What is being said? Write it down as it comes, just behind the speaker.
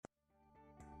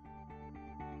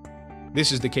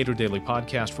This is the Cato Daily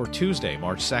Podcast for Tuesday,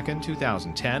 March 2nd,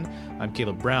 2010. I'm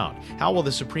Caleb Brown. How will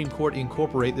the Supreme Court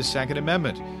incorporate the Second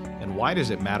Amendment? And why does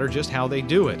it matter just how they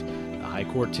do it? The High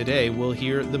Court today will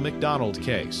hear the McDonald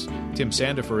case. Tim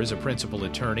Sandifer is a principal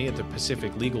attorney at the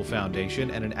Pacific Legal Foundation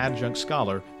and an adjunct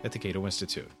scholar at the Cato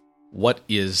Institute. What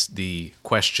is the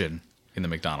question in the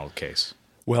McDonald case?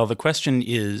 Well, the question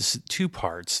is two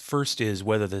parts. First is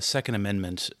whether the Second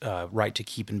Amendment right to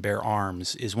keep and bear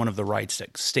arms is one of the rights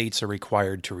that states are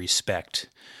required to respect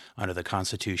under the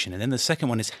Constitution. And then the second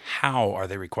one is how are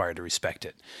they required to respect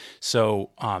it?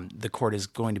 So the court is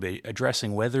going to be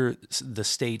addressing whether the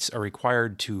states are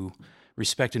required to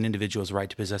respect an individual's right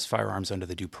to possess firearms under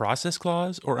the Due Process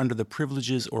Clause or under the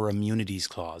Privileges or Immunities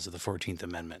Clause of the 14th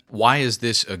Amendment. Why is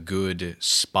this a good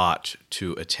spot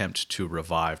to attempt to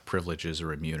revive privileges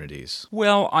or immunities?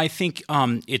 Well, I think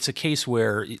it's a case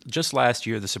where just last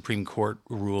year the Supreme Court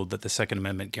ruled that the Second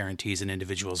Amendment guarantees an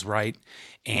individual's right,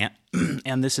 and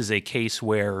this is a case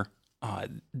where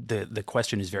the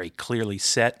question is very clearly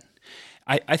set.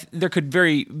 There could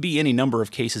be any number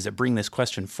of cases that bring this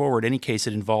question forward. Any case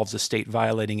that involves a state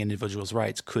violating individuals'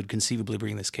 rights could conceivably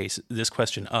bring this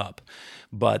question up.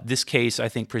 But this case, I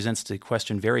think, presents the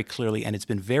question very clearly, and it's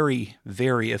been very,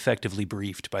 very effectively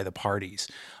briefed by the parties.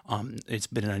 It's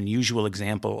been an unusual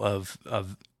example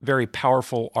of very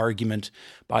powerful argument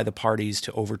by the parties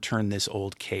to overturn this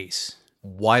old case.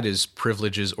 Why does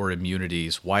privileges or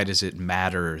immunities, why does it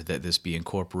matter that this be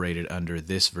incorporated under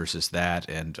this versus that?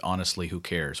 And honestly, who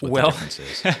cares what the difference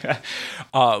is?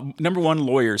 Number one,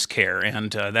 lawyers care,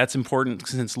 and that's important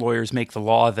since lawyers make the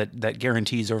law that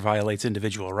guarantees or violates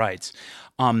individual rights.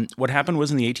 What happened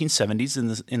was in the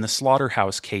 1870s, in the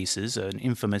slaughterhouse cases, an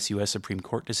infamous U.S. Supreme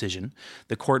Court decision,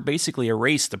 the court basically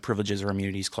erased the Privileges or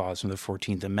Immunities Clause from the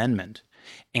 14th Amendment.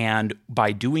 And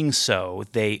by doing so,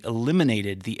 they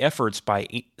eliminated the efforts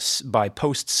by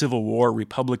post-Civil War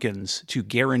Republicans to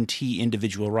guarantee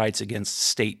individual rights against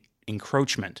state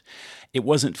encroachment. It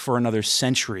wasn't for another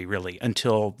century, really,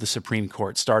 until the Supreme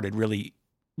Court started really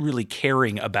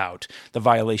caring about the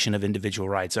violation of individual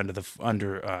rights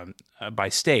by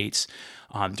states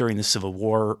during the Civil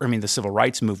War. The Civil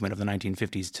Rights Movement of the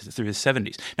 1950s through the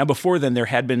 70s. Now, before then, there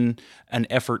had been an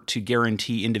effort to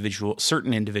guarantee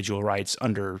certain individual rights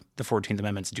under the 14th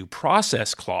Amendment's Due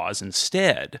Process Clause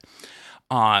instead,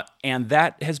 and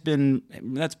that's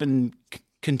been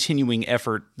continuing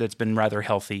effort that's been rather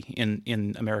healthy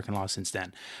in American law since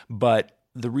then, but.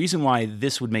 The reason why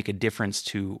this would make a difference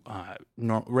to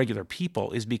regular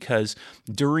people is because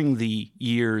during the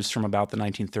years from about the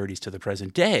 1930s to the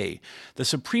present day, the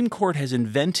Supreme Court has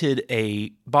invented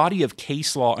a body of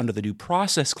case law under the Due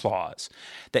Process Clause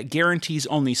that guarantees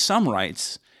only some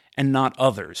rights and not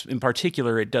others. In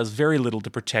particular, it does very little to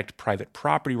protect private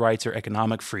property rights or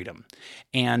economic freedom.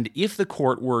 And if the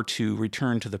court were to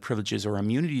return to the Privileges or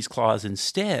Immunities Clause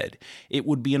instead, it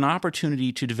would be an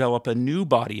opportunity to develop a new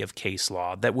body of case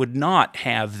law that would not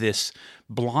have this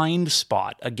blind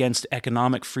spot against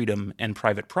economic freedom and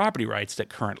private property rights that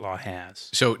current law has.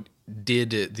 So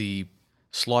did the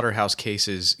slaughterhouse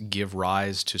cases give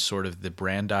rise to sort of the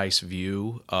Brandeis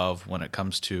view of when it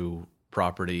comes to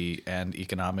property and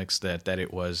economics that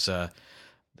it was the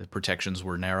protections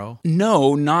were narrow?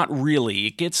 No, not really.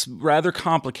 It gets rather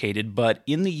complicated, but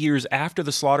in the years after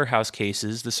the slaughterhouse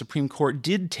cases, the Supreme Court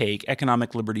did take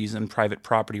economic liberties and private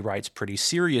property rights pretty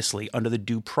seriously under the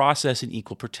Due Process and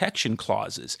Equal Protection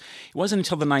Clauses. It wasn't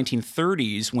until the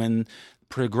 1930s when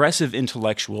progressive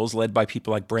intellectuals, led by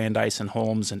people like Brandeis and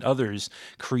Holmes and others,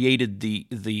 created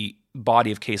the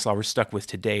body of case law we're stuck with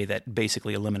today that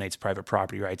basically eliminates private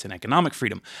property rights and economic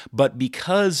freedom. But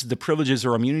because the Privileges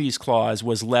or Immunities Clause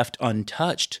was left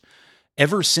untouched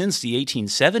ever since the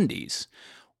 1870s,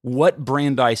 what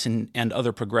Brandeis and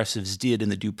other progressives did in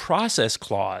the Due Process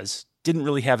Clause didn't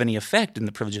really have any effect in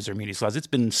the Privileges or Immunities Clause. It's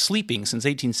been sleeping since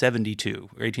 1872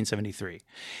 or 1873.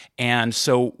 And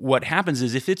so what happens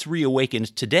is if it's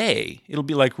reawakened today, it'll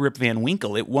be like Rip Van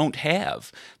Winkle. It won't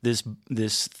have this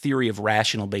theory of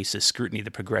rational basis scrutiny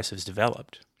that progressives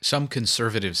developed. Some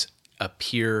conservatives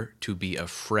appear to be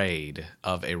afraid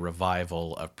of a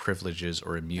revival of privileges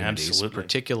or immunities, Absolutely.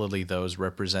 Particularly those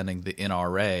representing the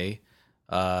NRA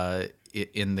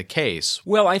in the case.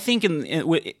 Well, I think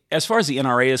as far as the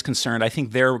NRA is concerned, I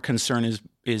think their concern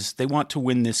is they want to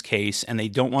win this case and they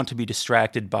don't want to be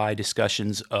distracted by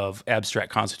discussions of abstract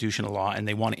constitutional law, and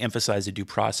they want to emphasize the due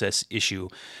process issue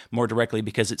more directly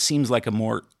because it seems like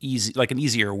an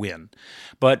easier win.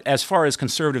 But as far as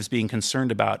conservatives being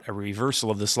concerned about a reversal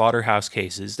of the slaughterhouse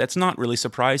cases, that's not really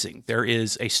surprising. There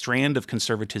is a strand of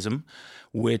conservatism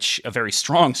which a very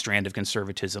strong strand of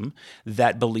conservatism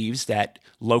that believes that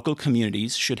local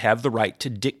communities should have the right to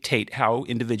dictate how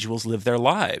individuals live their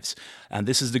lives. And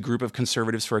this is the group of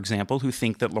conservatives, for example, who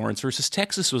think that Lawrence versus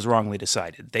Texas was wrongly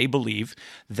decided. They believe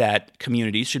that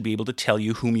communities should be able to tell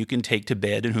you whom you can take to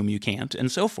bed and whom you can't,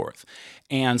 and so forth.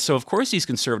 And so, of course, these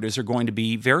conservatives are going to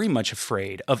be very much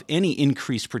afraid of any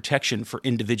increased protection for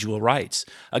individual rights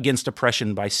against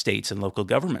oppression by states and local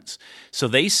governments. So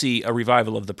they see a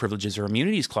revival of the Privileges or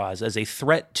Immunities Clause as a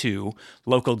threat to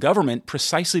local government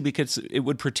precisely because it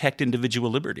would protect individual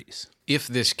liberties. If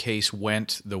this case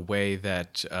went the way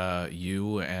that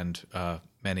you and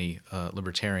many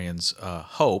libertarians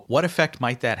hope, what effect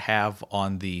might that have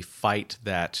on the fight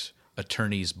that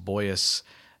attorneys Boyce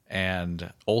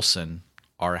and Olson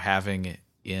are having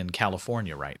in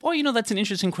California right now? Well, that's an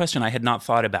interesting question I had not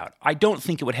thought about. I don't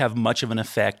think it would have much of an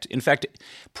effect. In fact,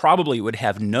 probably it would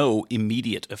have no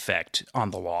immediate effect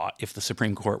on the law if the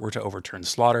Supreme Court were to overturn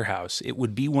Slaughterhouse. It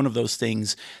would be one of those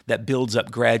things that builds up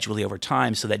gradually over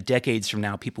time so that decades from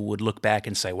now people would look back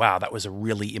and say, wow, that was a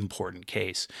really important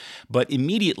case. But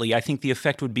immediately, I think the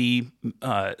effect would be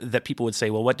that people would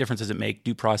say, well, what difference does it make,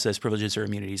 due process, privileges, or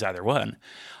immunities, either one?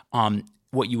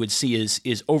 What you would see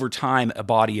is over time a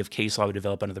body of case law would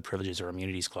develop under the Privileges or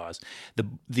Immunities Clause.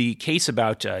 The case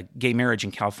about gay marriage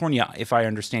in California, if I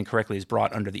understand correctly, is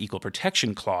brought under the Equal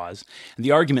Protection Clause. And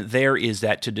the argument there is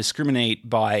that to discriminate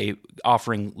by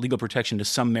offering legal protection to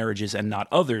some marriages and not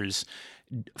others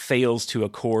fails to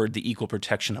accord the equal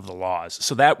protection of the laws.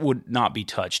 So that would not be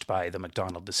touched by the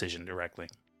McDonald decision directly.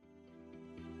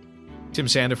 Tim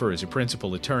Sandefur is a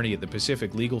principal attorney at the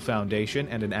Pacific Legal Foundation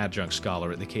and an adjunct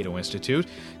scholar at the Cato Institute.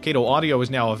 Cato Audio is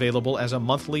now available as a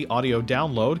monthly audio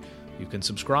download. You can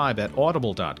subscribe at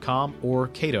audible.com or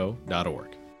cato.org.